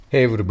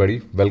Hey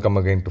everybody, welcome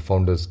again to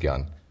Founders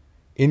Gyan.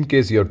 In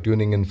case you're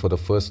tuning in for the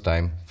first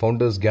time,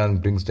 Founders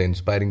Gyan brings the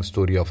inspiring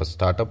story of a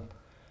startup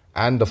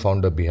and the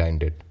founder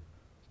behind it.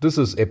 This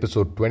is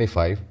episode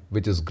 25,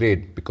 which is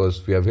great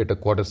because we have hit a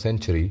quarter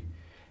century,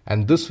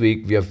 and this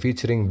week we are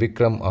featuring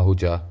Vikram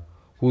Ahuja,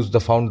 who's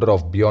the founder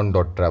of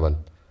Beyond.Travel,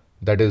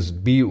 that is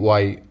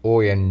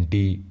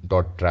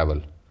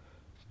BYOND.travel.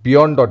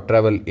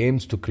 Beyond.Travel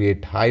aims to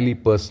create highly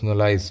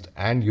personalized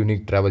and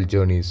unique travel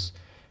journeys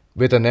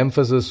with an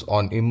emphasis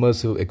on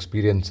immersive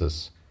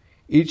experiences.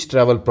 Each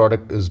travel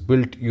product is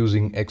built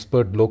using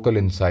expert local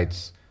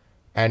insights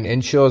and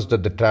ensures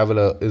that the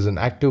traveler is an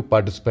active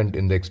participant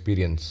in the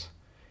experience.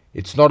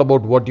 It's not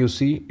about what you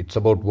see, it's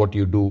about what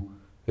you do,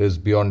 is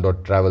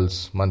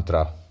Beyond.Travel's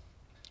mantra.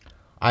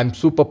 I'm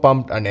super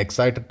pumped and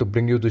excited to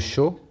bring you this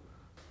show.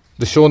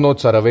 The show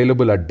notes are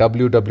available at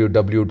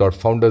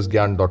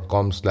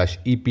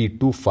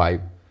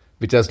www.foundersgyan.com/EP25,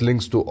 which has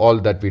links to all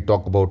that we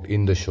talk about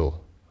in the show.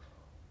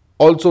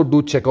 Also,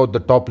 do check out the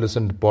top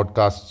listened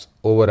podcasts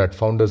over at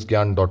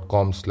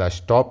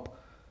foundersgyan.com/top.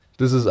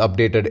 This is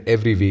updated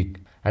every week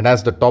and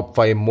has the top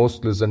 5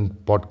 most listened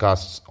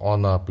podcasts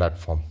on our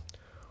platform.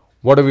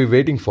 What are we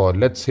waiting for?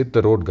 Let's hit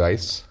the road,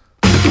 guys.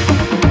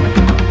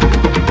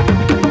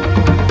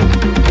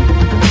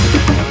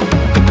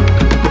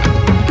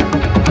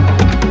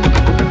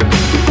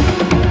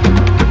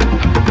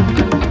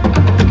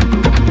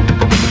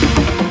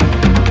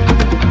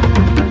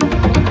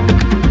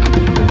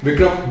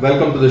 Vikram,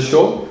 welcome to the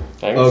show.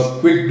 Thanks. A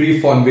quick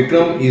brief on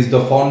Vikram. He is the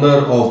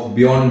founder of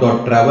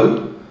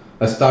Beyond.Travel,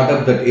 a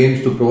startup that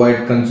aims to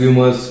provide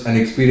consumers an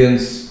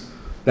experience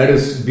that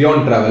is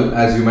beyond travel,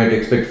 as you might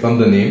expect from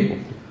the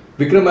name.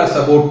 Vikram has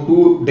about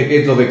 2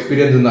 decades of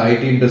experience in the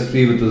IT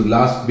industry, with his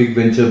last big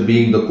venture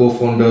being the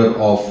co-founder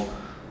of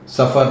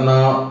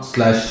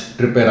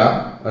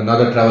Safarna/Tripera,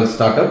 another travel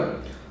startup.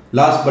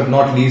 Last but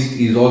not least,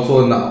 he is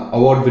also an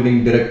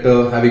award-winning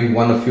director, having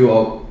won a few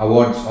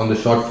awards on the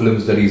short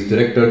films that he's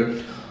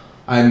directed.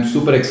 I'm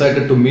super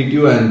excited to meet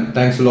you, and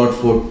thanks a lot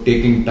for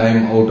taking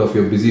time out of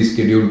your busy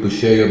schedule to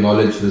share your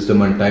knowledge,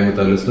 wisdom and time with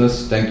our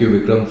listeners. Thank you,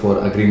 Vikram, for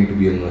agreeing to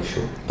be on the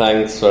show.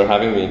 Thanks for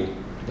having me.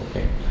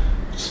 Okay,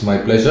 it's my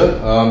pleasure.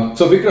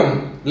 So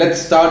Vikram,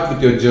 let's start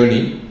with your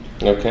journey.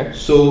 Okay.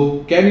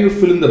 So can you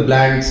fill in the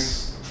blanks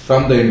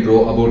from the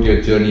intro about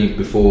your journey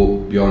before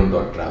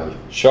Beyond.Travel?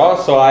 Sure.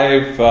 So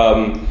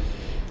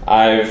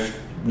I've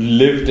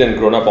lived and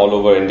grown up all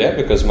over India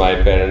because my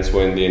parents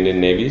were in the Indian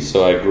Navy.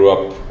 So I grew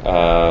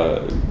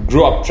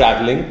up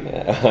traveling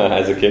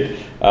as a kid.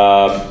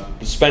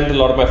 Spent a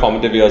lot of my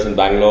formative years in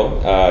Bangalore.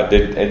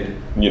 Did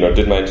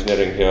my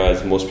engineering here,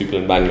 as most people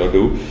in Bangalore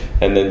do,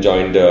 and then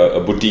joined a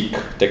boutique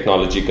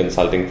technology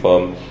consulting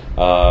firm,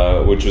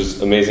 which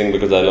was amazing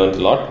because I learned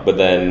a lot. But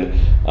then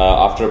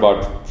after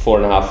about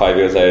 4.5-5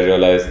 years, I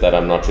realized that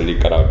I'm not really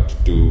cut out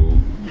to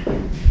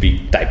be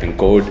typing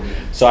code.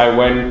 So I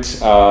went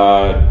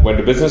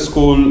to business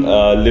school,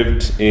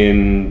 lived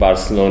in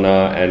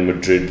Barcelona and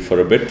Madrid for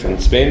a bit in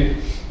Spain,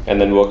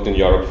 and then worked in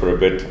Europe for a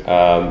bit.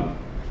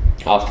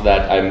 After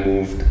that, I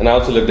moved, and I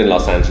also lived in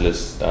Los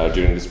Angeles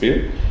during this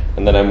period.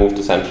 And then I moved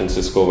to San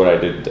Francisco, where I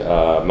did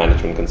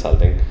management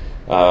consulting.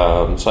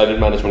 So I did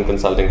management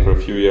consulting for a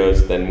few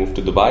years, then moved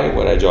to Dubai,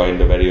 where I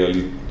joined a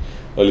very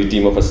early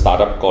team of a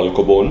startup called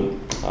Kobon,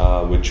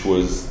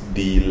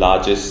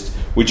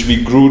 which we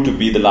grew to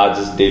be the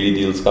largest daily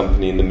deals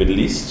company in the Middle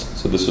East.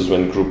 So this was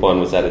when Groupon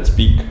was at its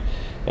peak,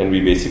 and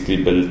we basically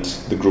built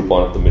the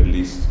Groupon of the Middle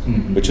East,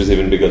 which was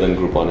even bigger than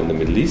Groupon in the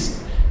Middle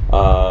East.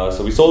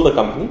 So we sold the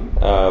company,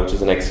 which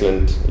was an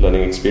excellent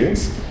learning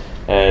experience.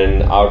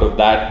 And out of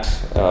that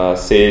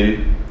sale,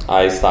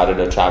 I started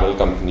a travel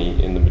company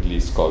in the Middle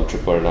East called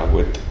Tripera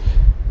with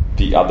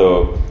the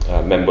other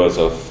members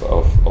of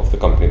the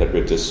company that we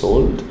had just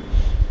sold.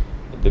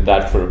 Did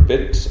that for a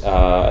bit.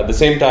 At the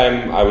same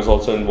time, I was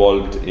also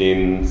involved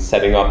in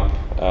setting up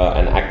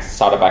an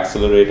startup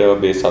accelerator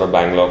based out of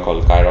Bangalore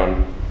called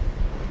Chiron.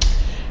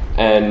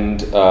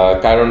 And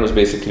Chiron was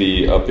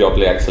basically a pure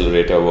play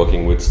accelerator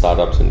working with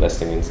startups,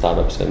 investing in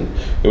startups. And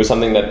it was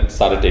something that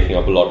started taking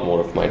up a lot more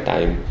of my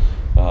time,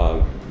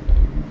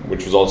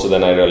 which was also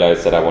then I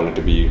realized that I wanted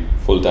to be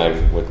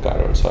full-time with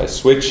Chiron. So I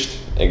switched,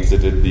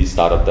 exited the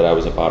startup that I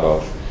was a part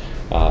of,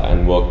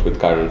 and worked with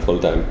Chiron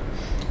full-time.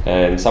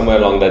 And somewhere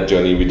along that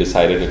journey, we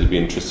decided it'll be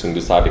interesting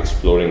to start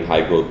exploring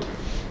high-growth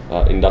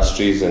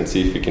industries and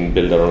see if we can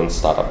build our own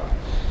startup.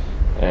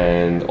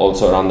 And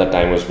also around that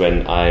time was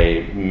when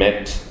I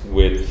met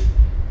with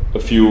a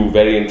few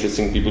very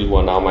interesting people who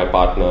are now my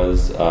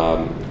partners,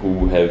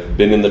 who have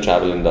been in the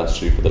travel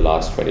industry for the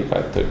last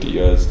 25-30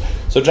 years.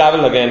 So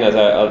travel, again, as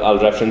I'll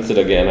reference it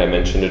again, I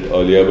mentioned it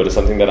earlier, but it's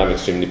something that I'm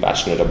extremely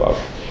passionate about.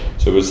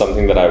 So it was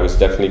something that I was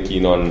definitely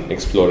keen on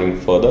exploring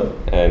further.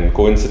 And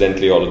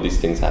coincidentally, all of these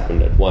things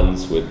happened at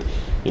once with,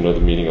 the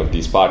meeting of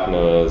these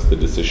partners, the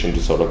decision to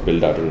sort of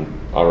build out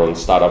our own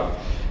startup,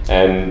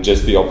 and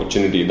just the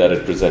opportunity that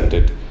it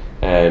presented.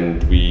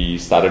 And we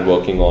started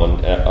working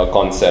on a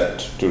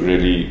concept to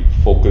really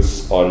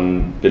focus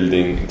on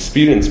building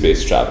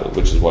experience-based travel,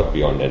 which is what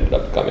Beyond ended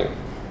up becoming.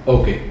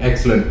 Okay,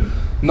 excellent.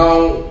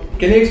 Now,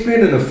 can you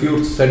explain in a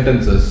few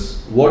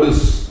sentences what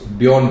is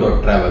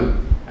Beyond.Travel,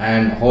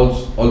 and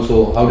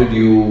also how did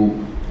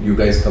you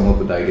guys come up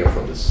with the idea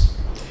for this?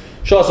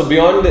 Sure. So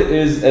Beyond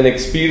is an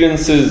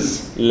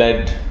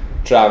experiences-led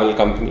travel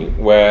company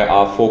where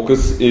our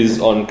focus is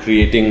on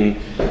creating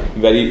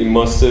very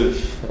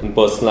immersive and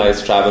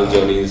personalized travel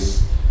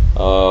journeys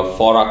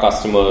for our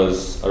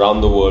customers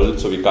around the world.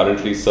 So we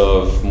currently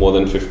serve more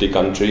than 50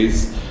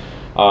 countries.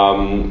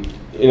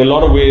 In a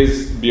lot of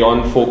ways,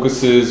 Beyond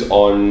focuses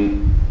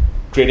on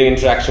creating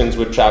interactions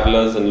with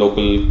travelers and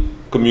local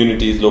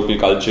communities, local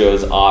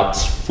cultures,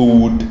 arts,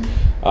 food,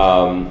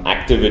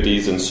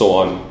 activities, and so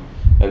on.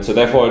 And so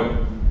therefore,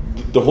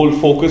 the whole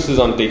focus is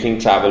on taking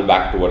travel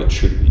back to what it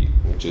should be,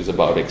 which is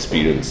about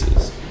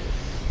experiences.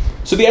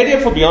 So the idea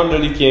for Beyond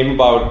really came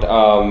about,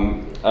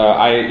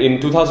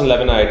 in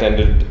 2011 I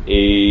attended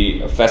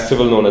a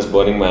festival known as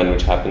Burning Man,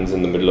 which happens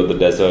in the middle of the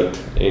desert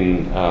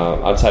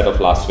outside of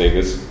Las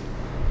Vegas.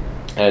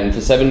 And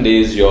for 7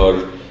 days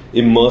you're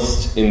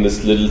immersed in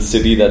this little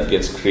city that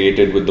gets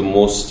created with the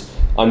most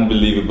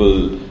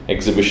unbelievable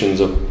exhibitions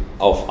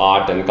of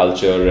art and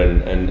culture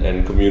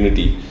and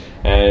community.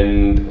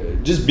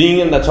 And just being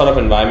in that sort of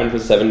environment for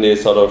 7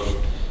 days sort of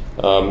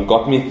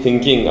got me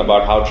thinking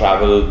about how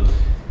travel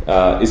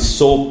is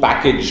so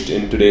packaged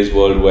in today's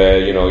world, where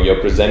you're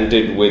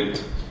presented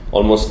with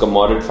almost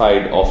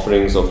commodified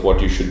offerings of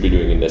what you should be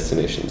doing in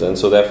destinations. And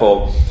so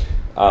therefore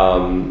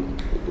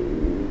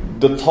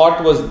the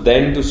thought was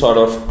then to sort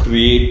of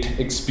create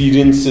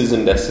experiences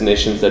and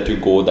destinations that you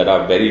go that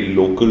are very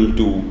local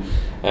to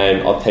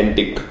and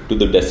authentic to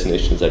the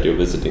destinations that you're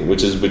visiting,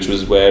 which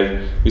was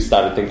where we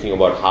started thinking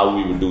about how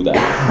we would do that.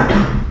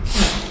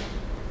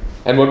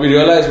 And what we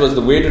realized was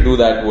the way to do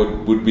that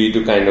would be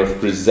to kind of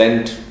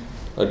present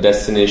a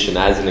destination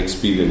as an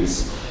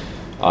experience,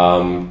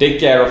 take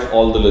care of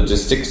all the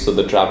logistics so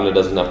the traveler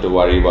doesn't have to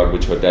worry about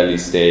which hotel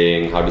he's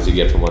staying, how does he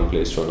get from one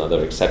place to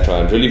another, etc.,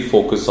 and really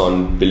focus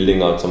on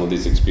building out some of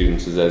these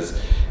experiences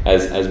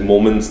as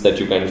moments that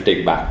you kind of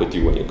take back with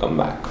you when you come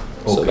back.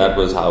 Okay. So that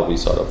was how we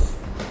sort of...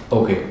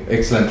 Okay,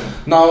 excellent.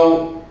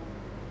 Now,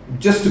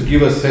 just to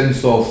give a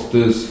sense of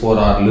this for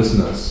our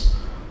listeners,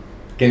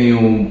 can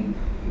you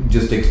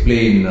just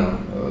explain,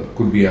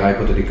 could be a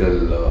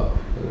hypothetical,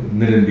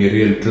 needn't be a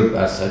real trip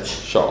as such.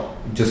 Sure.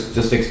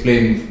 Just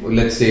explain,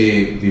 let's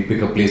say we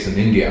pick a place in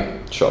India.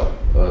 Sure.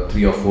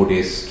 3 or 4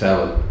 days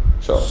travel.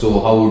 Sure. So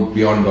how would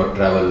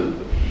Beyond.Travel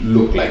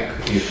look like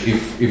if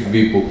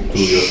we book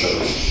through your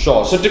service?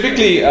 Sure. So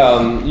typically,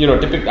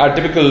 our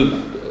typical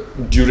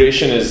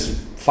duration is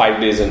 5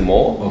 days and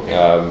more.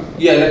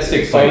 Okay. Let's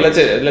take 5.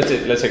 So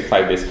let's take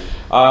 5 days.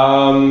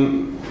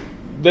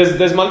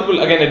 There's multiple.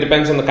 Again, it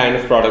depends on the kind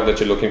of product that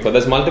you're looking for.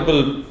 There's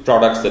multiple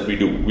products that we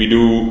do. We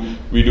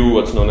do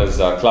what's known as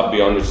Club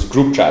Beyond, which is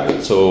group travel.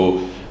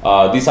 So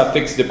these are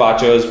fixed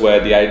departures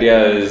where the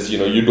idea is,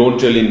 you don't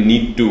really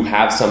need to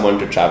have someone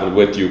to travel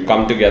with you.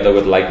 Come together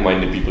with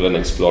like-minded people and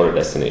explore a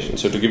destination.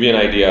 So to give you an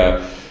idea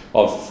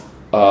of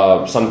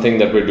something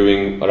that we're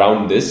doing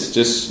around this,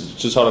 just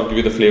to sort of give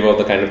you the flavor of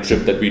the kind of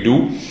trip that we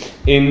do.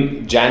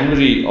 On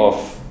January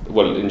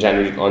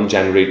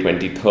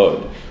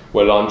 23rd,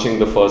 we're launching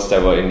the first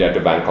ever India to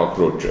Bangkok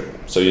road trip.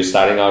 So you're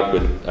starting off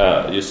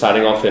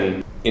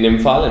in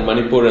Imphal in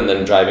Manipur, and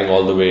then driving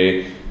all the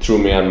way through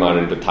Myanmar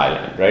into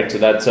Thailand, right? So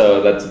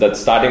that's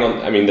starting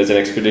on. I mean, there's an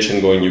expedition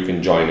going. You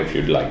can join if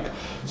you'd like.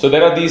 So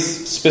there are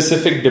these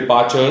specific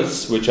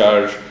departures which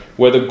are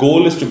where the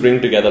goal is to bring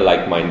together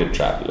like-minded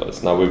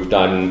travelers. Now we've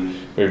done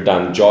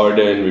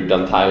Jordan, we've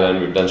done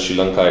Thailand, we've done Sri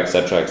Lanka,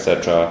 etc.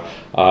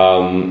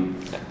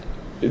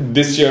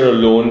 This year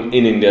alone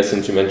in India,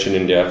 since you mentioned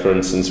India, for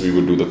instance, we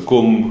would do the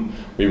Kumbh,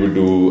 we would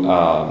do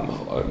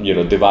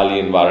Diwali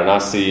in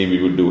Varanasi, we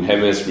would do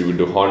Hemis, we would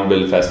do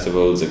Hornbill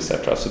festivals,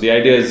 etc. So the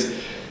idea is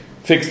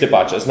fixed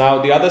departures.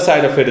 Now the other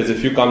side of it is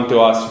if you come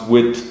to us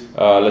with,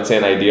 let's say,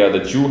 an idea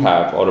that you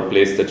have or a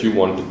place that you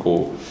want to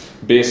go,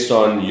 based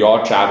on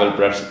your travel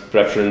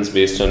preference,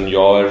 based on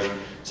your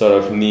sort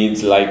of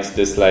needs, likes,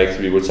 dislikes,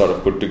 we would sort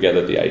of put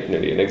together the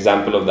itinerary. An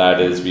example of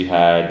that is we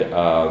had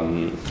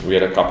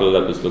a couple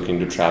that was looking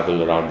to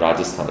travel around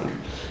Rajasthan,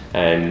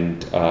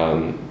 and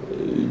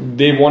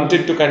they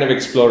wanted to kind of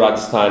explore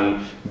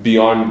Rajasthan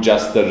beyond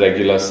just the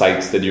regular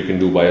sites that you can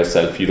do by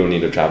yourself. You don't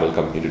need a travel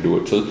company to do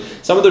it. So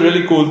some of the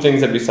really cool things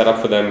that we set up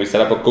for them, we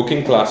set up a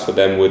cooking class for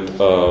them with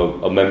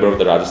a member of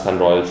the Rajasthan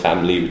royal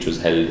family, which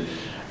was held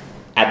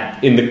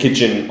in the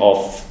kitchen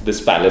of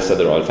this palace that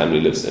the royal family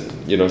lives in.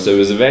 So it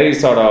was a very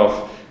sort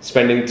of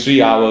spending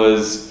 3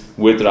 hours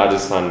with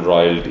Rajasthan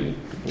royalty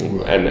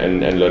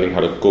and learning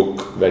how to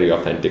cook very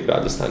authentic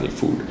Rajasthani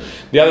food.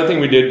 The other thing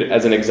we did,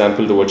 as an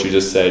example to what you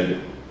just said,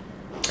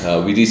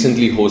 we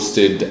recently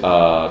hosted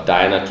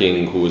Diana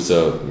King, who is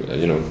a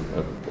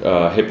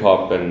hip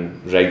hop and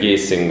reggae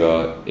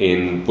singer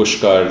in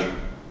Pushkar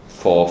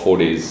for 4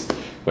 days,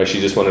 where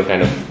she just wanted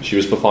she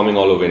was performing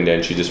all over India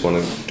and she just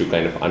wanted to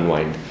kind of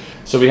unwind.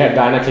 So we had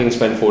Diana King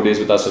spend 4 days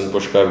with us in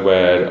Pushkar,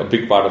 where a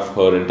big part of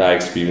her entire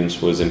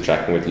experience was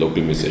interacting with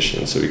local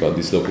musicians. So we got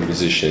these local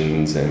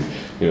musicians, and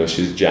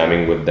she's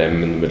jamming with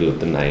them in the middle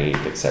of the night,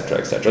 etc.,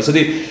 etc. So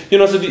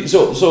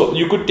so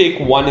you could take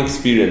one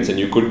experience and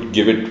you could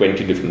give it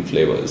 20 different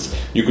flavors.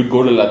 You could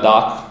go to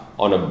Ladakh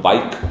on a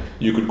bike.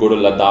 You could go to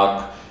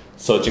Ladakh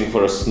searching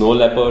for a snow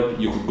leopard.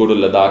 You could go to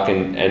Ladakh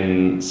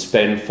and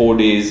spend 4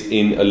 days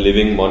in a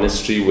living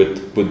monastery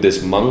with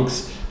Buddhist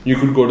monks. You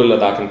could go to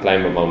Ladakh and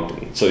climb a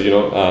mountain. So,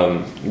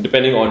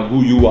 depending on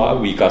who you are,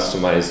 we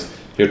customize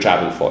your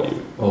travel for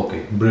you.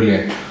 Okay,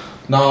 brilliant.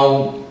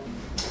 Now,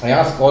 I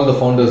ask all the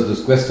founders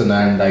this question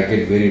and I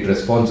get varied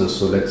responses.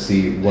 So let's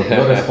see what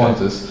your response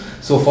is.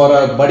 So for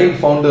our budding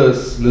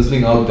founders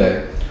listening out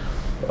there,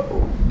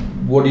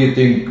 what do you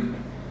think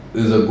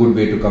is a good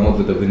way to come up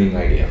with a winning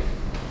idea?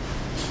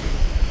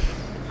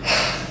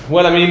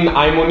 Well, I mean,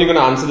 I'm only going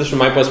to answer this from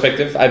my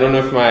perspective. I don't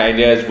know if my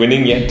idea is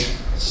winning yet.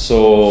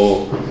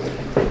 So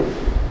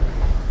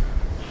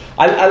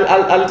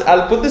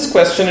I'll put this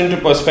question into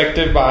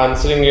perspective by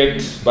answering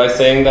it by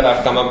saying that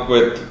I've come up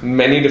with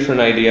many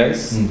different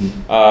ideas.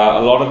 Mm-hmm.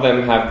 A lot of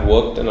them have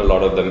worked and a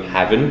lot of them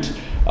haven't.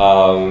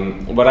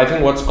 But I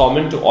think what's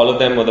common to all of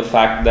them are the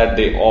fact that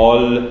they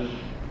all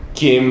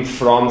came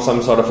from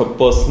some sort of a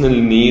personal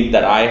need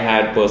that I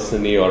had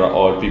personally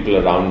or people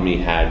around me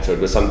had. So it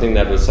was something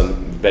that was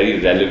very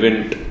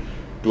relevant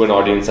to an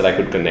audience that I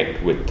could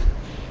connect with.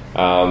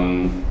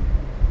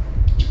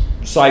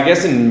 So I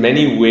guess in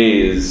many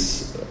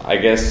ways,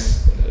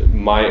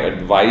 my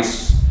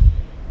advice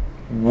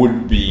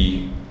would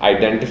be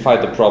identify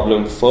the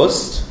problem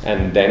first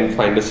and then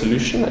find a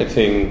solution. I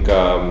think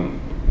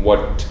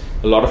what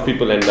a lot of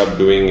people end up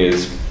doing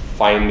is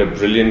find a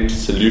brilliant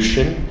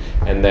solution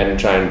and then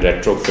try and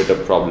retrofit a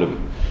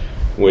problem,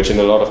 which in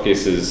a lot of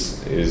cases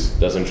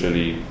doesn't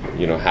really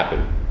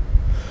happen.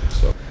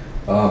 So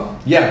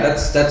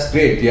that's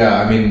great.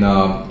 I mean,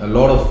 a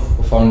lot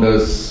of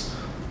founders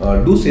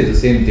do say the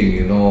same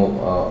thing,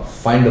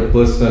 find a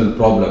personal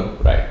problem.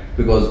 Right.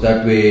 Because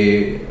that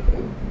way,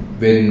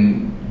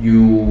 when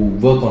you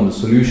work on the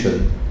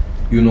solution,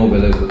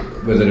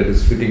 whether it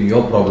is fitting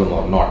your problem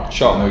or not.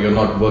 Sure. You're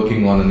not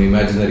working on an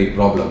imaginary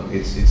problem.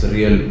 It's a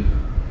real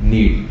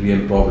need,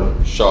 real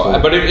problem. Sure. So,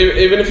 but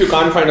even if you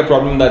can't find a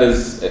problem that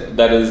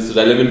is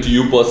relevant to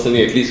you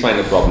personally, at least find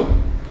a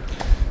problem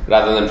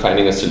rather than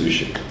finding a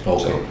solution.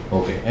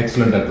 Okay.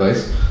 Excellent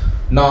advice.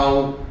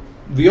 Now,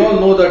 we all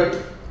know that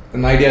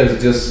an idea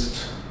is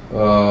just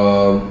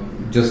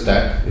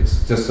that.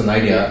 It's just an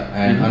idea,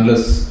 and mm-hmm.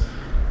 unless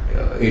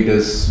it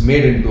is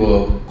made into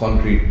a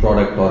concrete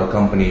product or a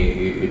company,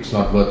 it's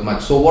not worth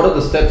much. So what are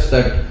the steps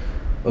that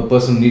a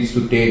person needs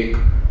to take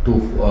to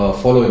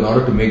follow in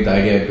order to make the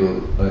idea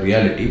into a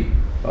reality?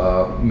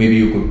 Maybe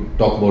you could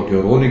talk about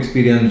your own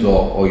experience,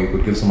 or you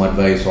could give some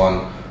advice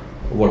on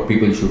what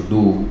people should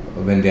do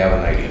when they have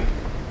an idea.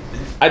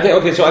 I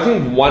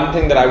think one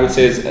thing that I would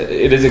say is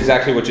it is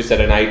exactly what you said.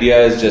 An idea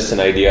is just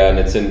an idea and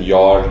it's in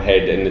your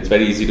head, and it's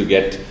very easy to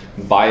get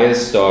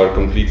biased or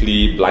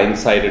completely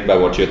blindsided by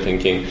what you're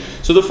thinking.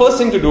 So the first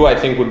thing to do, I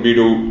think, would be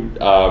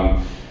to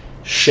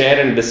share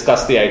and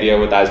discuss the idea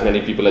with as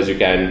many people as you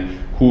can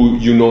who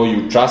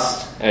you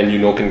trust and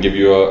can give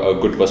you a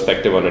good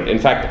perspective on it. In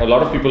fact, a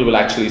lot of people will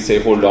actually say,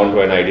 hold on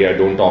to an idea,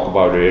 don't talk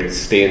about it,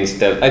 stay in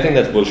stealth. I think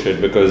that's bullshit,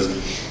 because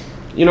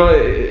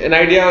an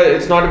idea,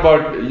 it's not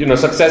about,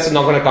 success is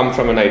not going to come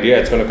from an idea,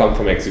 it's going to come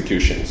from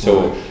execution.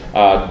 So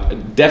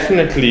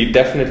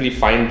definitely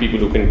find people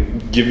who can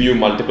give you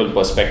multiple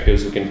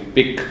perspectives, who can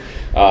pick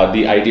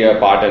the idea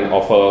apart and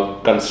offer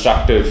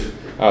constructive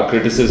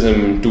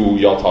criticism to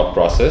your thought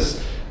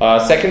process.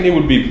 Secondly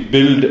would be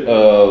build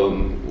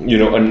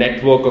a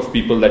network of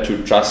people that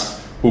you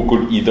trust, who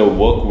could either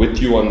work with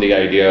you on the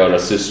idea or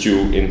assist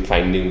you in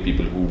finding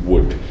people who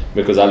would,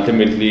 because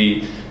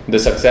ultimately the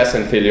success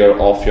and failure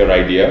of your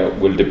idea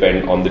will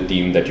depend on the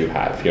team that you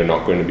have. You're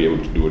not going to be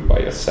able to do it by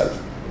yourself.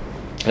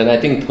 And I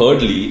think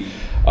thirdly,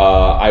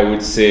 I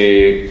would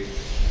say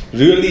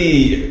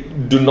really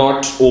do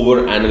not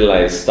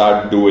overanalyze.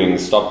 Start doing,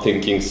 stop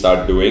thinking,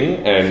 start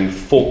doing, and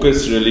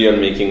focus really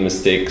on making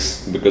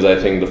mistakes, because I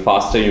think the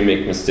faster you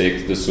make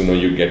mistakes, the sooner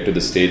you get to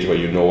the stage where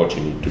you know what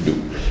you need to do.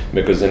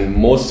 Because in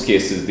most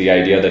cases, the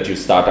idea that you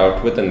start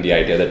out with and the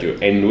idea that you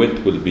end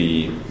with will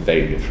be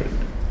very different.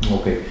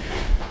 Okay.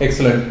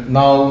 Excellent.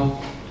 Now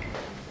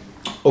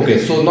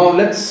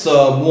let's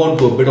move on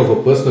to a bit of a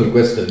personal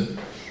question.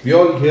 We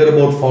all hear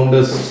about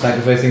founders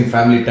sacrificing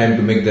family time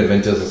to make their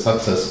ventures a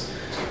success.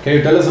 Can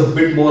you tell us a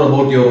bit more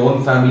about your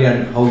own family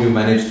and how you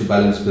manage to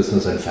balance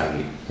business and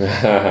family?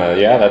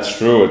 Yeah, that's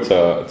true. It's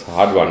a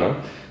hard one.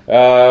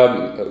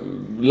 Huh?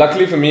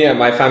 Luckily for me,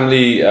 my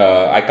family,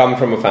 I come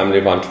from a family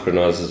of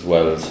entrepreneurs as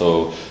well.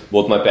 So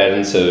both my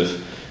parents have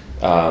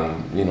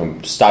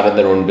started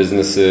their own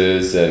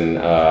businesses, and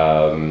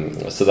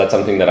so that's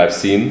something that I've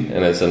seen,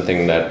 and it's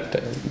something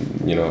that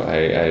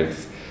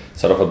I've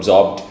sort of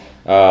absorbed.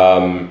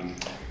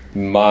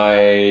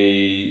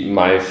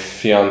 My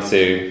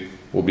fiance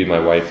will be my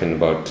wife in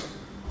about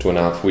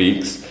 2.5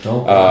 weeks.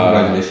 Oh,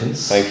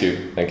 congratulations! Thank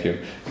you.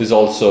 She's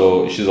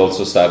also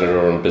started her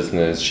own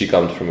business. She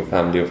comes from a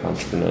family of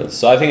entrepreneurs,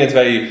 so I think it's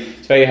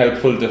very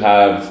helpful to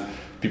have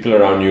people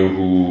around you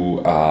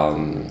who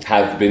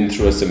have been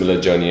through a similar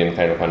journey and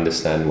kind of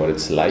understand what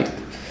it's like.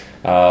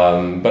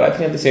 But I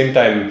think at the same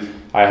time,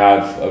 I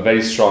have a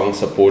very strong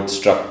support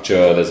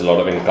structure. There's a lot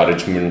of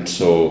encouragement.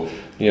 So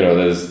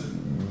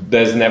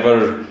there's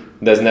never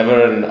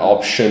an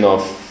option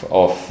of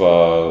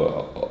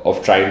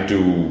trying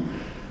to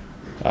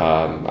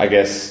I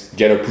guess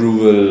get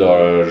approval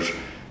or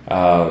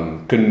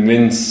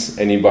convince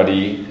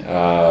anybody.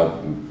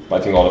 I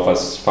think all of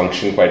us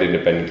function quite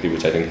independently,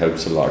 which I think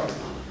helps a lot.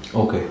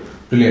 Okay,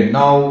 brilliant.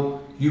 Now,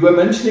 you were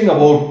mentioning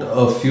about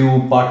a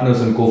few partners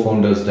and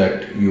co-founders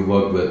that you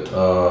work with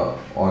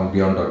on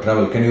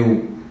Beyond.Travel. Can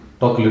you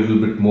talk a little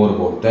bit more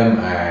about them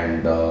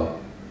and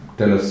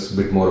tell us a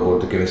bit more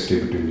about the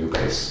chemistry between you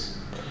guys?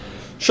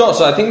 Sure.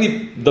 So I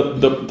think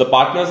the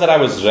partners that I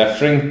was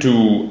referring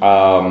to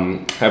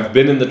have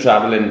been in the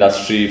travel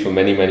industry for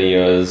many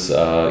years.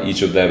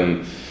 Each of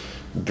them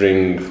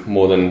bring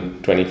more than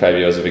 25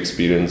 years of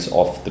experience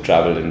of the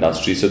travel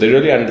industry, so they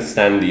really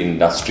understand the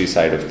industry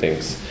side of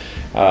things.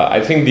 I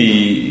think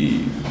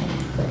the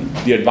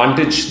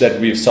advantage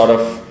that we've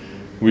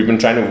been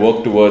trying to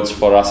work towards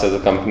for us as a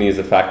company is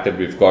the fact that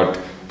we've got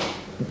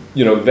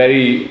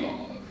very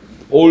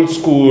old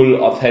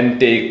school,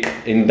 authentic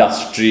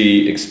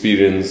industry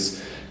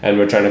experience, and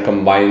we're trying to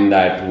combine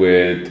that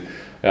with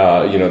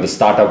the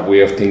startup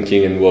way of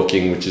thinking and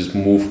working, which is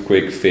move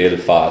quick, fail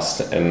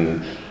fast.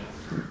 And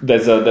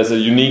there's a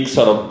unique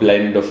sort of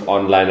blend of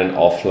online and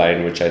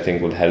offline, which I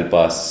think will help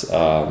us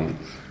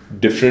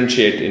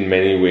differentiate in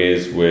many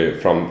ways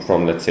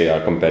from let's say our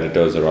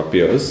competitors or our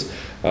peers,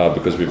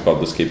 because we've got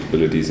those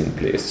capabilities in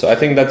place. So I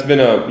think that's been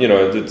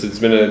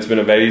it's been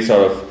a very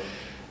sort of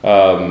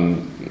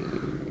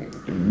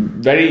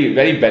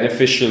very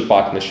beneficial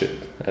partnership,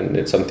 and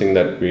it's something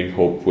that we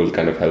hope will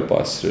kind of help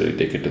us really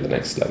take it to the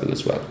next level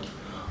as well.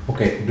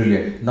 Okay,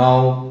 brilliant.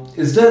 Now,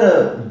 is there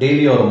a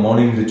daily or a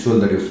morning ritual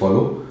that you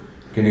follow?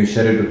 Can you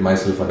share it with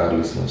myself and our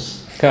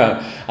listeners?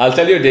 I'll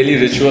tell you a daily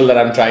ritual that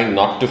I'm trying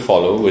not to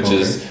follow, which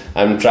is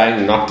I'm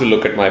trying not to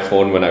look at my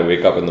phone when I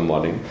wake up in the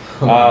morning.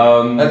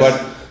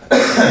 That's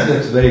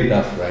very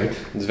tough, right?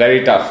 It's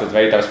very tough,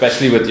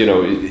 especially with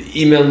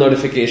email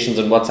notifications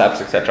and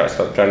WhatsApps, etc.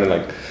 So I'm trying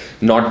to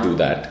not do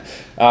that.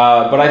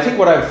 But I think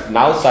what I've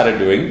now started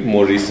doing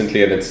more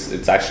recently, and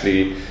it's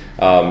actually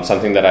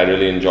something that I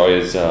really enjoy,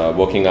 is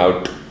working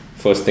out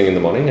first thing in the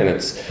morning, and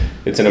it's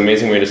an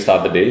amazing way to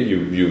start the day.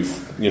 You've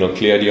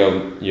cleared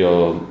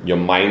your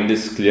mind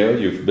is clear.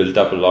 You've built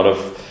up a lot of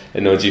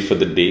energy for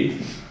the day,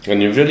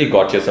 and you've really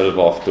got yourself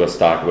off to a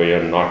start where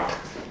you're not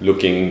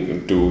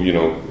looking to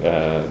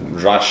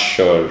rush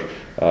or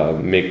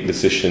make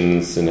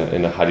decisions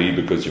in a hurry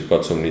because you've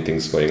got so many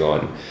things going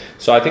on.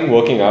 So I think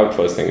working out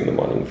first thing in the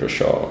morning for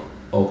sure.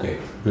 Okay,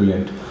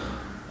 brilliant.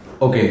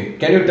 Okay,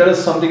 can you tell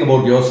us something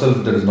about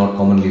yourself that is not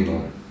commonly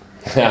known?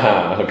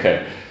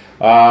 Okay.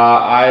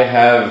 I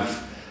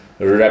have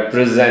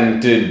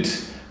represented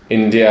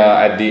India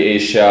at the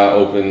Asia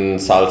Open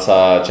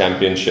Salsa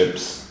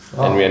Championships,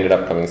 and we ended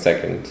up coming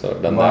second. So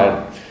I've done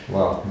that.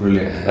 Wow,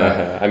 brilliant!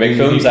 I make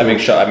films. I make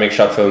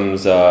short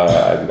films.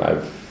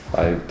 I've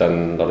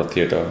done a lot of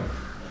theatre.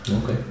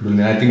 Okay,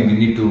 brilliant. I think we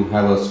need to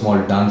have a small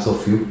dance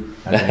of you.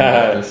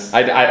 I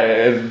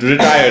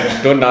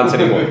retired. Don't dance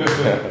anymore.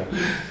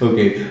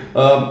 Okay.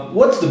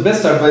 What's the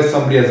best advice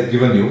somebody has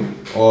given you,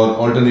 or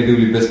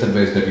alternatively, best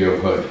advice that you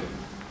have heard?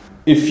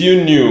 If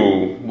you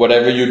knew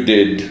whatever you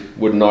did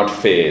would not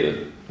fail,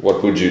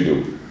 what would you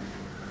do?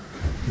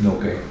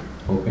 Okay,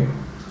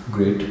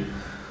 great.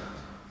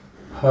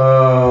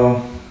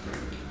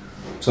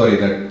 Sorry,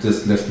 that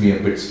just left me a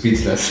bit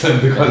speechless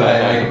because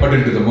I got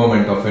into the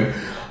moment of it.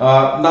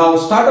 Now,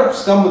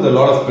 startups come with a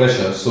lot of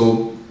pressure,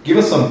 so give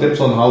us some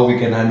tips on how we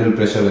can handle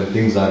pressure when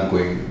things aren't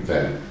going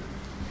well.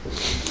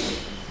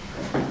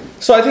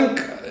 So I think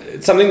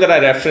it's something that I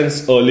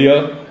referenced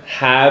earlier.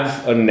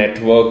 Have a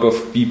network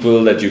of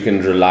people that you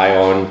can rely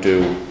on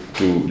to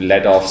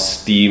let off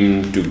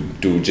steam,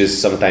 to just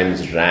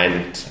sometimes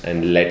rant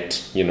and let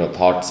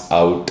thoughts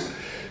out,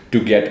 to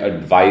get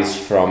advice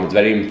from. It's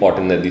very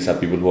important that these are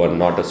people who are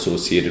not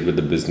associated with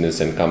the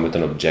business and come with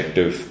an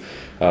objective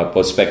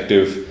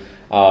perspective.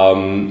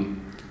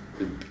 And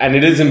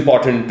it is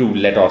important to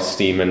let off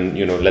steam and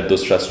let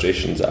those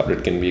frustrations out.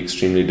 It can be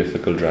extremely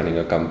difficult running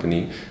a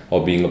company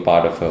or being a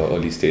part of an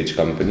early stage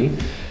company.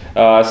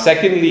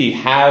 Secondly,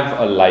 have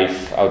a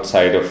life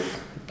outside of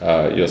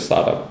your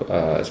startup,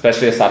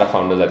 especially as startup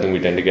founders. I think we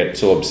tend to get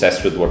so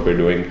obsessed with what we're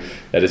doing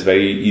that it's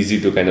very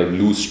easy to kind of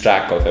lose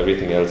track of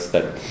everything else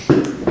that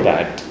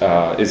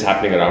is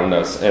happening around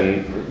us.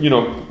 And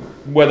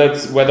whether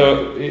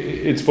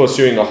it's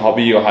pursuing a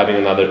hobby or having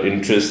another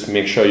interest,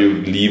 make sure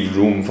you leave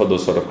room for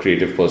those sort of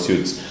creative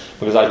pursuits,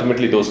 because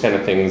ultimately those kind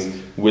of things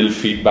will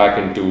feed back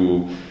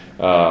into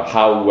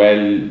how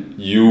well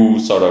you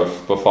sort of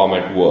perform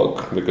at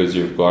work, because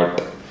you've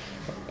got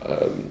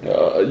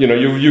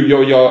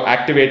you're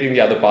activating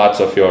the other parts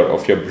of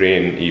your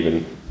brain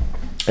even.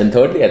 And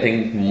thirdly, I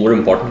think more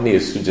importantly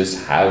is to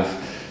just have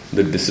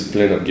the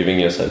discipline of giving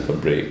yourself a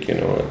break.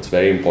 It's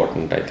very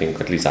important, I think,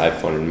 at least I've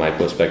found in my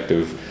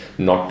perspective,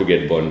 not to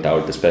get burnt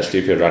out, especially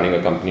if you're running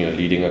a company or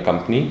leading a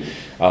company,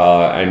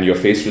 and you're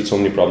faced with so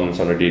many problems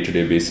on a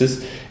day-to-day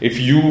basis. If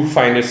you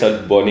find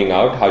yourself burning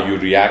out, how you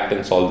react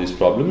and solve these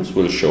problems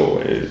will show.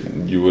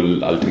 You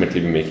will ultimately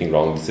be making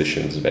wrong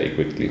decisions very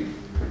quickly.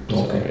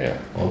 Okay.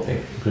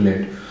 Okay,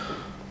 brilliant.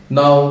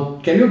 Now,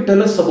 can you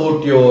tell us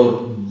about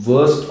your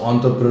worst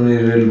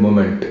entrepreneurial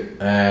moment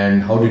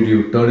and how did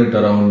you turn it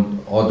around,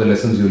 or the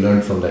lessons you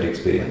learned from that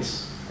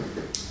experience?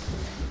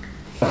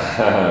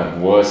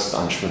 Worst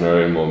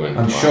entrepreneurial moment.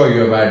 I'm sure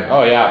you have had.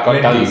 Oh yeah, I've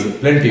got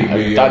plenty.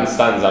 Tons.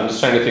 I'm just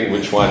trying to think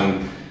which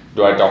one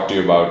do I talk to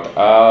you about.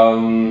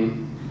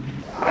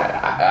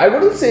 I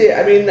wouldn't say.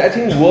 I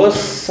think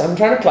worst. I'm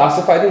trying to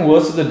classify. I think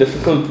worst is a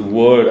difficult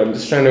word. I'm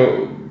just trying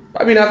to.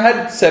 I've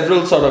had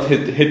several sort of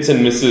hits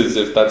and misses,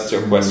 if that's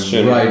your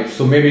question. Right.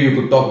 So maybe you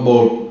could talk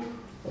about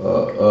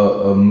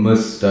a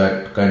miss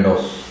that kind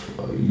of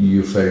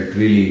you felt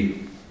really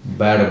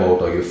bad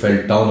about, or you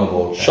felt down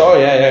about. Sure.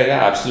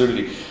 Yeah.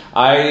 Absolutely.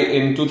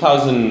 In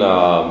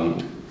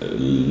 2012.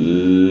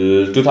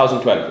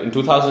 In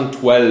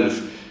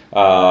 2012,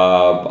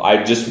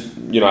 I just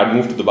I'd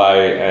moved to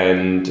Dubai,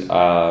 and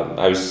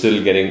I was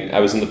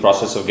in the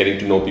process of getting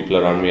to know people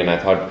around me, and I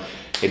thought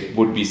it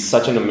would be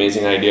such an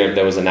amazing idea if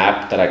there was an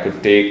app that I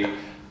could take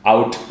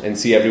out and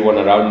see everyone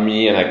around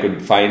me, and I could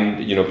find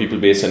people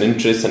based on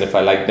interests, and if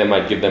I liked them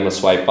I'd give them a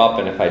swipe up,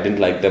 and if I didn't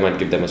like them I'd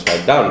give them a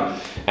swipe down.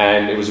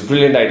 And it was a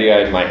brilliant idea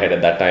in my head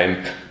at that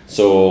time.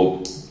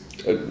 So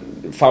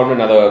found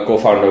another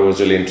co-founder who was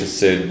really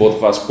interested. Both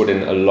of us put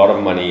in a lot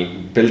of money,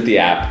 built the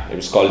app. It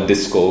was called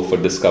Disco for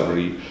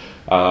Discovery.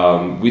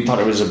 We thought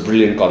it was a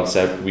brilliant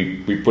concept.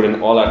 We put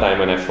in all our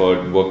time and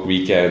effort, work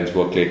weekends,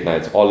 work late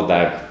nights, all of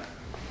that.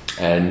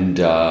 And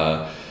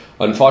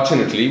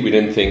unfortunately, we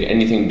didn't think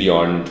anything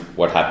beyond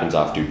what happens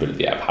after you build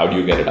the app. How do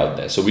you get it out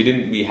there? So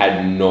we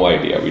had no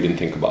idea. We didn't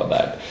think about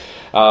that.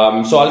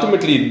 So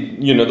ultimately,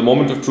 the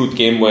moment of truth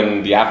came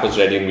when the app was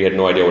ready and we had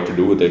no idea what to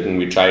do with it. And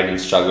we tried and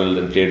struggled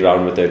and played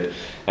around with it.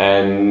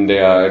 And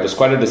it was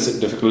quite a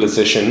difficult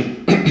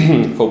decision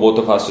for both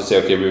of us to say,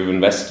 okay, we've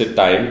invested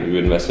time,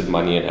 we've invested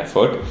money and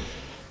effort,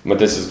 but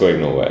this is going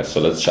nowhere.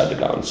 So let's shut it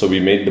down. So we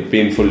made the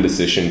painful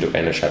decision to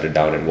kind of shut it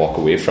down and walk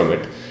away from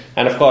it.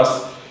 And of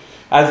course,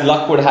 as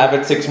luck would have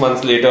it, 6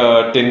 months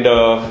later,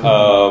 Tinder,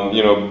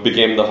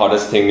 became the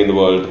hottest thing in the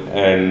world,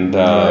 and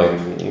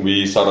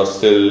we sort of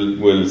still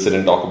will sit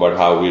and talk about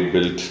how we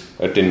built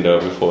a Tinder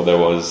before there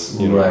was.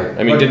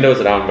 Tinder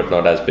was around, but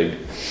not as big.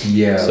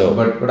 Yeah. So,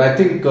 but I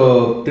think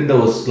Tinder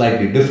was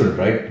slightly different,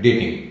 right?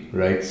 Dating,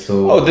 right?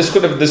 So.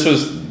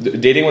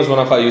 Dating was one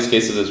of our use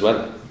cases as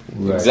well.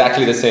 Right.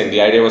 Exactly the same. The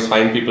idea was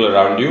find people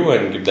around you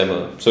and give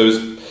them so it was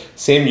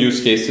same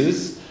use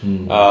cases.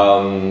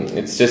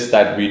 It's just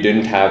that we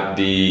didn't have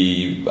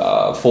the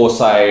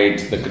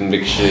foresight, the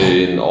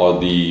conviction, or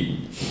the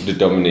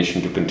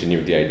determination to continue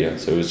with the idea.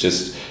 So it was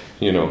just,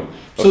 So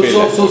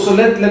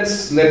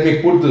let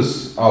me put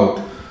this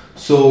out.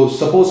 So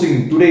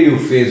supposing today you're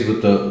faced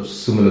with a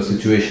similar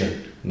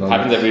situation.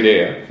 Happens every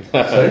day.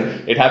 Sorry?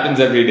 It happens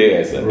every day,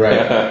 I said.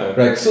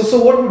 Right. So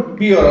what would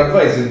be your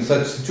advice in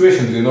such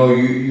situations?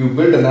 You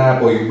build an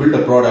app or you build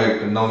a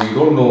product, and now you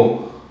don't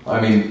know.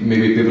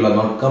 Maybe people are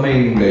not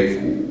coming. Like,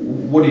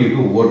 what do you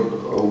do?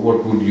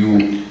 What would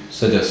you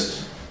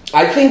suggest?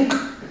 I think,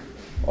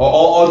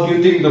 or do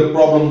you think the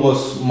problem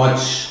was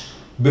much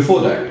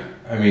before that?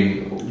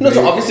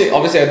 So obviously,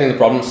 I think the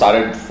problem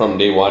started from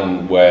day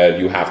one, where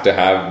you have to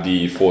have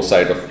the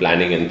foresight of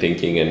planning and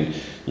thinking and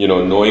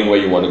knowing where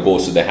you want to go.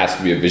 So there has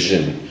to be a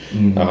vision.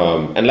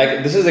 Mm-hmm. And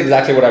this is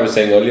exactly what I was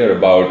saying earlier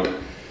about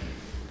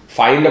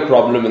find a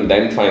problem and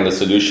then find a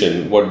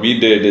solution. What we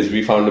did is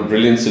we found a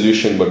brilliant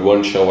solution but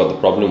weren't sure what the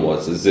problem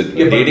was. Is it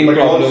a dating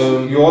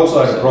problem? You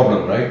also had a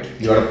problem, right?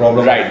 You had a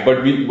problem. Right,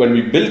 but when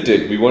we built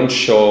it, we weren't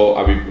sure,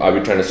 are we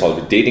trying to solve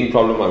a dating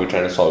problem? Are we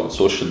trying to solve a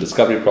social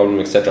discovery problem,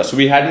 etc.? So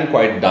we hadn't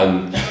quite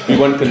we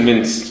weren't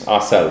convinced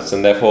ourselves,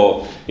 and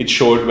therefore it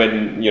showed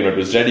when it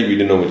was ready, we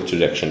didn't know which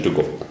direction to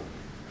go.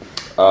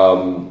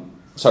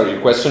 Sorry,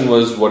 your question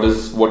was what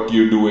do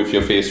you do if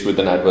you're faced with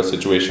an adverse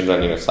situation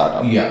running a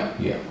startup?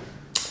 Yeah.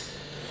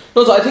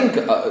 No, so I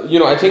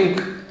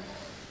think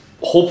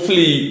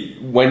hopefully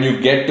when you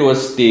get to a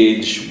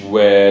stage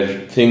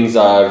where things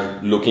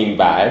are looking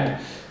bad,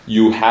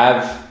 you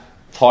have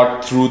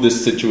thought through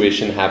this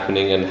situation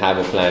happening and have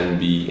a plan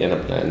B and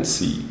a plan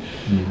C.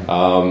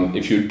 Mm-hmm.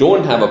 If you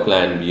don't have a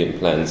plan B and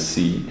plan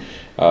C,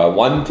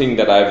 one thing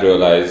that I've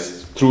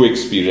realized through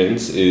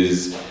experience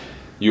is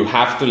you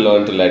have to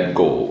learn to let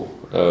go.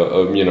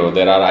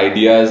 There are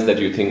ideas that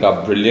you think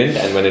are brilliant,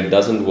 and when it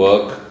doesn't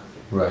work,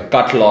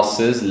 cut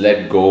losses,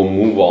 let go,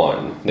 move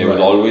on. There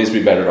will always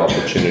be better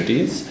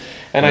opportunities.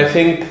 And I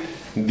think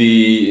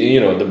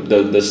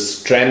the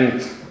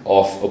strength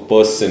of a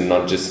person,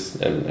 not just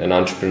an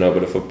entrepreneur,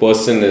 but if a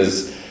person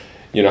is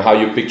how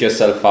you pick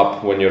yourself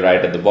up when you're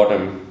right at the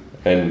bottom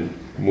and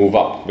move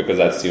up, because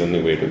that's the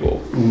only way to go.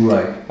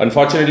 Right.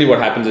 Unfortunately, what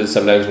happens is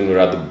sometimes when we're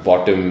at the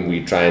bottom,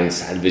 we try and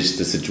salvage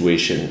the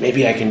situation.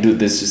 Maybe I can do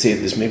this to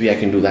save this. Maybe I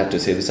can do that to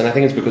save this. And I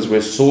think it's because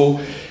we're so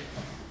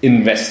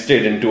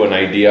invested into an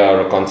idea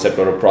or a concept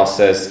or a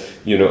process,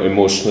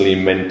 emotionally,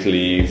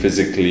 mentally,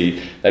 physically,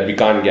 that we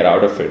can't get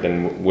out of it,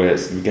 and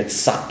we get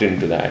sucked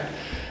into that.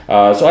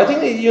 So I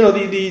think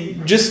the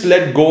just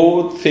let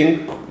go,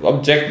 think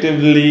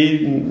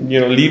objectively,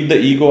 leave the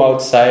ego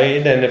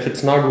outside, and if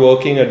it's not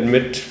working,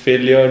 admit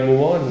failure and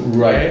move on.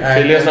 Right.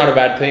 Failure is not a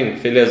bad thing.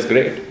 Failure is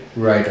great.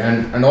 Right.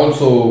 And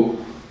also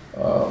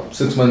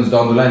 6 months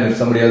down the line, if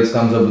somebody else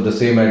comes up with the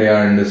same idea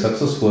and is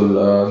successful,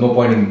 no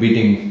point in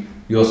beating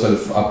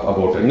yourself up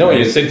about it. No,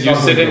 you sit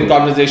in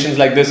conversations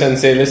like this and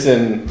say,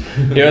 listen,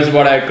 here's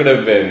what I could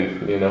have been,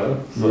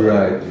 So,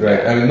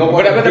 right. I mean, no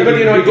point.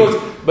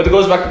 But it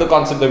goes back to the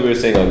concept that we were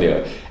saying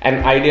earlier.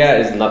 An idea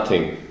is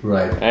nothing.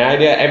 Right. An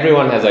idea,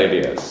 everyone has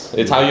ideas.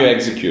 It's how you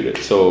execute it.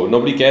 So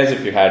nobody cares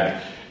if you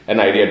had an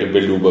idea to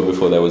build Uber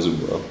before there was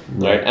Uber,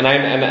 right?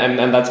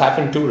 And that's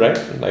happened too, right?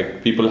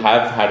 Like, people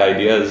have had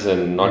ideas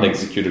and not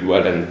executed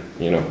well, and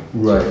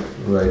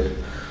Right.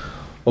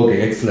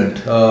 Okay,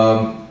 excellent.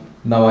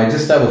 Now I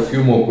just have a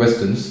few more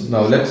questions.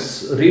 Now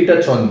let's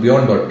retouch on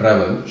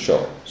Beyond.Travel.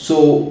 Sure.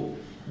 So,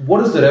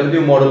 what is the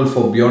revenue model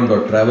for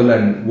Beyond.Travel,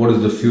 and what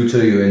is the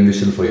future you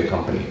envision for your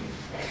company?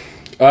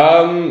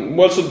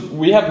 So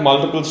we have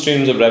multiple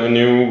streams of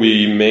revenue.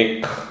 We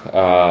make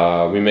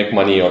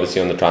money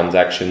obviously on the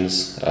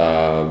transactions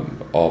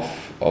of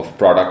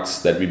products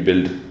that we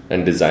build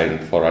and design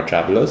for our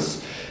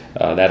travelers.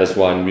 That is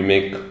one.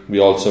 We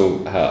also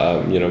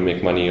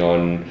make money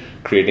on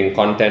creating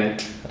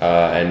content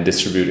and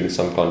distributing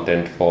some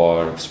content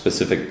for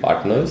specific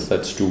partners.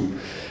 That's two.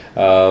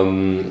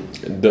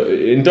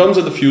 In terms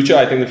of the future,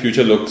 I think the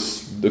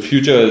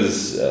future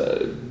is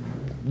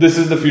this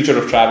is the future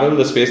of travel,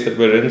 the space that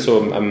we're in.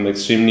 So I'm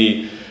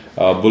extremely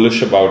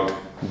bullish about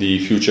the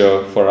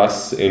future for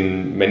us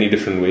in many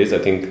different ways. I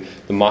think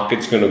the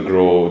market's going to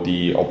grow,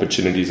 the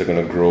opportunities are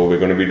going to grow. We're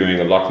going to be doing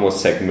a lot more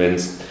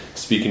segments,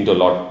 speaking to a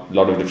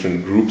lot of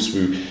different groups.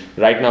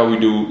 Right now we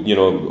do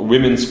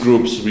women's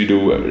groups, we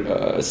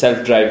do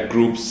self-drive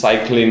groups,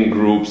 cycling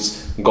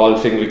groups,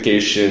 golfing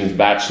vacations,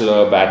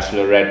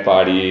 bachelorette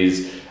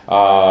parties,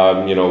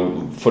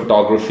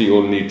 photography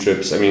only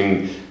trips. I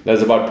mean,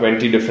 there's about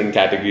 20 different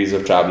categories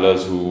of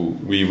travelers who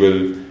we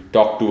will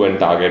talk to and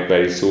target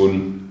very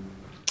soon.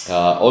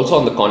 Also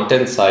on the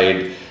content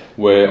side,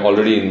 we're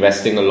already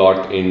investing a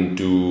lot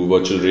into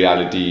virtual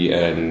reality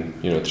and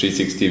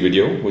 360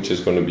 video, which is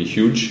going to be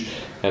huge.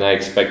 And I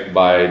expect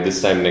by this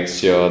time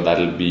next year,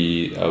 that'll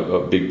be a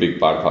big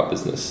part of our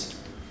business.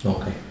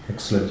 Okay,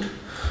 excellent.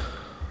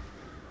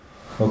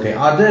 Okay,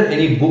 are there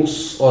any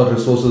books or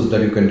resources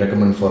that you can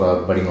recommend for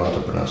our budding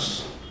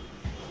entrepreneurs?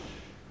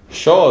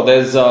 Sure.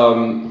 There's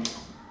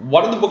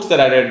one of the books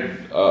that I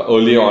read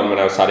early on when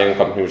I was starting a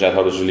company, which I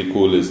thought was really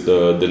cool, is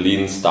the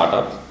Lean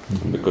Startup,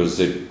 because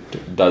it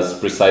does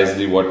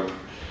precisely what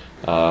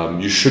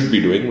you should be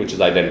doing, which is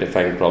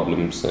identifying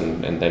problems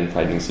and then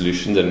finding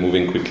solutions and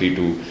moving quickly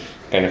to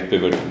kind of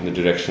pivot in the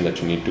direction that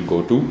you need to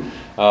go to.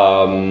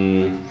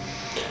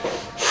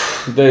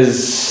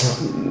 There's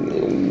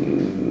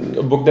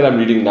a book that I'm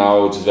reading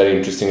now, which is very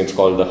interesting. It's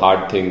called The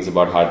Hard Things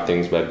About Hard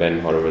Things by Ben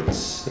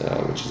Horowitz,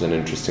 which is an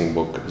interesting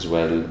book as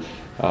well.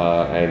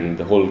 And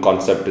the whole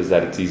concept is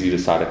that it's easy to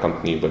start a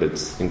company, but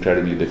it's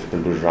incredibly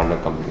difficult to run a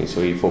company.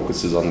 So he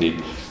focuses on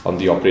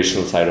the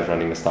operational side of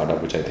running a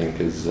startup, which I think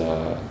is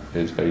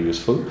very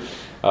useful.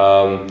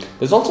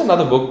 There's also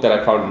another book that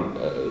I found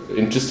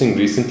interesting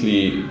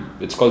recently.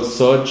 It's called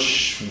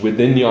Search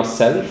Within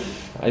Yourself,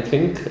 I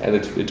think, and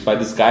it's by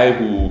this guy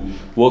who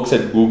works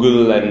at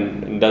Google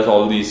and does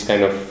all these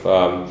kind of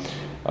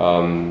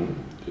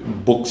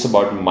books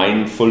about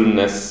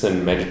mindfulness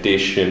and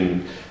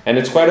meditation, and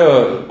it's quite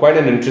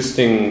an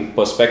interesting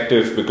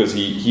perspective, because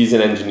he's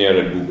an engineer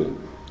at Google,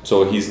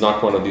 so he's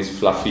not one of these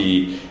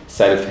fluffy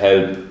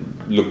self-help,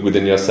 look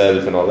within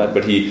yourself and all that,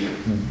 but he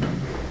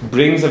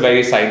brings a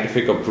very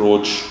scientific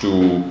approach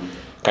to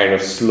kind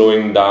of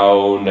slowing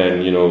down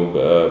and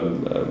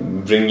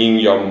bringing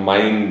your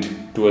mind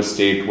to a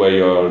state where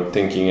you're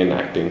thinking and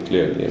acting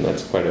clearly, and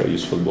that's quite a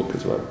useful book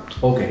as well.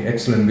 Okay,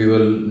 excellent. We will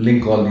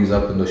link all these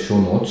up in the show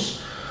notes.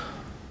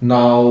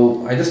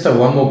 Now, I just have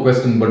one more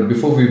question, but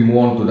before we move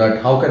on to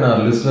that, how can our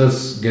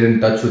listeners get in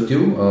touch with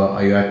you?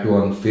 Are you active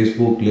on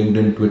Facebook,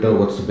 LinkedIn, Twitter?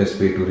 What's the best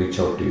way to reach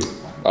out to you?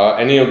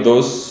 Any of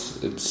those.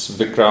 It's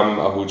Vikram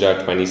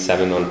Ahuja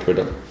 27 on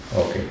Twitter.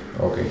 Okay,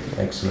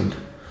 excellent.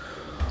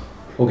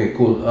 Okay,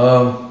 cool.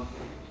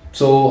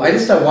 So I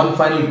just have one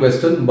final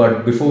question,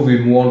 but before we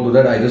move on to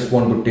that, I just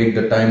want to take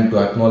the time to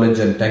acknowledge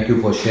and thank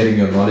you for sharing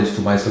your knowledge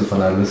to myself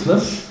and our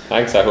listeners.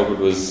 Thanks, I hope it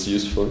was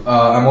useful.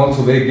 I'm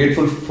also very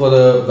grateful for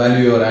the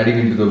value you're adding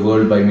into the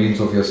world by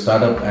means of your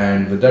startup,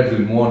 and with that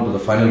we'll move on to the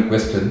final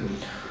question.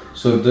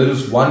 So if there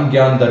is one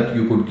gyan that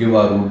you could give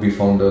our would-be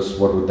founders,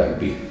 what would that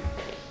be?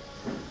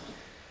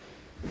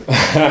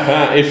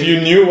 If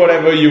you knew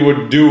whatever you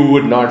would do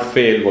would not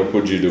fail, what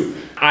would you do?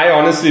 I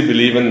honestly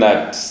believe in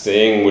that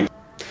saying.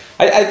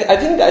 I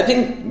think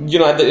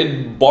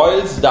it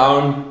boils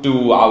down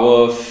to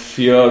our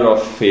fear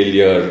of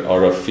failure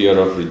or a fear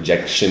of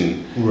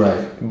rejection.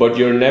 Right. But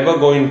you're never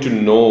going to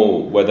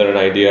know whether an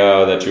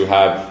idea that you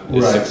have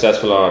is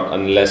successful or not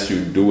unless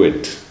you do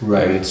it.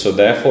 Right. And so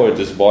therefore it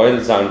just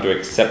boils down to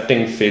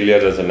accepting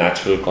failure as a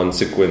natural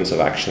consequence of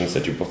actions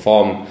that you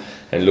perform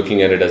and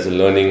looking at it as a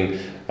learning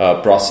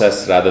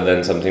process rather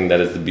than something that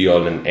is the be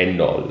all and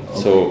end all.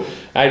 Okay. So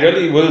I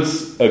really will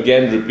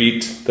again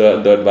repeat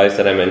the advice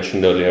that I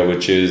mentioned earlier,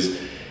 which is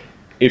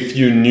if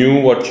you knew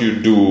what you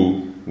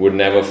do would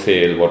never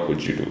fail, what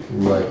would you do?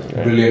 Right.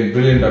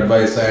 Brilliant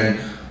advice. And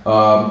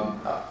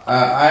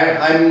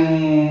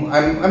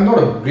I'm not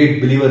a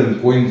great believer in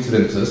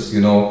coincidences.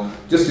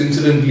 Just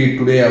incidentally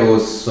today I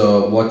was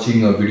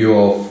watching a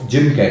video of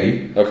Jim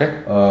Carrey. Okay.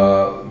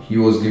 He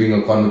was giving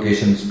a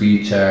convocation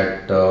speech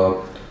at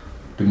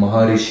the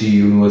Maharishi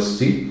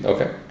University.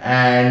 Okay.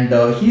 And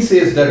he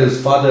says that his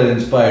father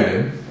inspired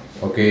him.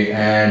 Okay.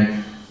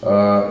 And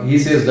he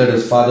says that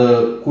his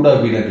father could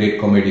have been a great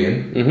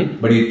comedian,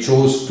 but he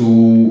chose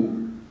to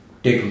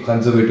take a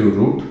conservative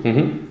route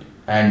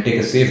and take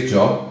a safe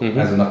job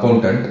as an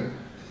accountant.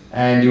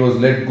 And he was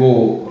let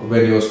go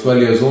when he was 12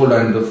 years old,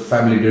 and the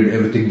family did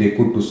everything they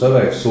could to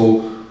survive.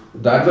 So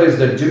the advice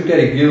that Jim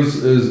Carrey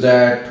gives is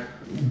that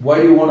why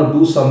do you want to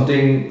do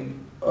something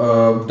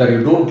that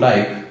you don't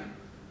like,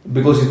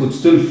 because you could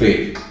still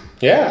fail.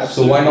 Yeah,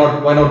 absolutely.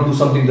 So why not do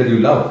something that you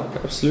love?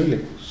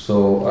 Absolutely.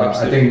 So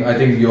I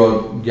think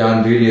your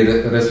Gyan really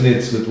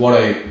resonates with what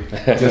I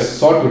just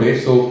saw today.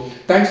 So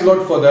thanks a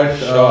lot for that.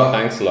 Sure,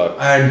 thanks a lot.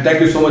 And thank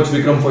you so much,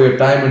 Vikram, for your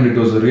time. And it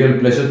was a real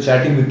pleasure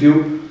chatting with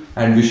you.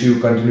 And wish you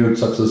continued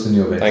success in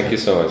your venture. Thank you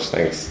so much.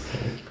 Thanks.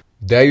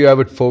 There you have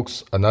it,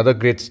 folks. Another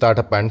great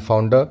startup and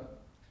founder.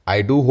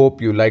 I do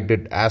hope you liked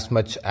it as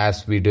much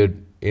as we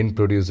did in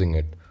producing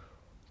it.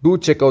 Do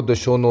check out the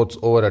show notes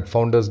over at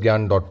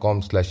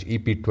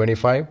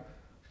foundersgyan.com/EP25.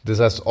 This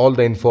has all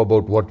the info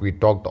about what we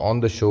talked on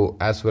the show,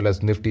 as well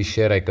as nifty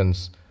share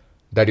icons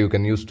that you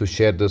can use to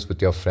share this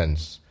with your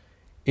friends.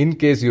 In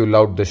case you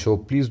loved the show,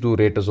 please do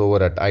rate us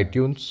over at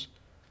iTunes.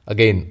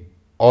 Again,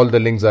 all the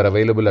links are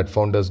available at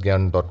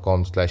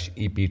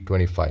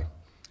foundersgyan.com/EP25.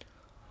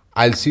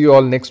 I'll see you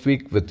all next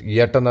week with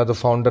yet another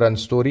founder and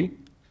story.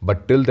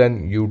 But till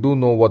then, you do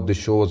know what the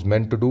show was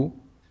meant to do.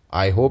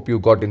 I hope you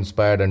got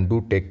inspired and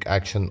do take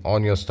action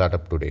on your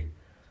startup today.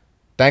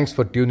 Thanks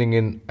for tuning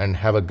in and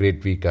have a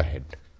great week ahead.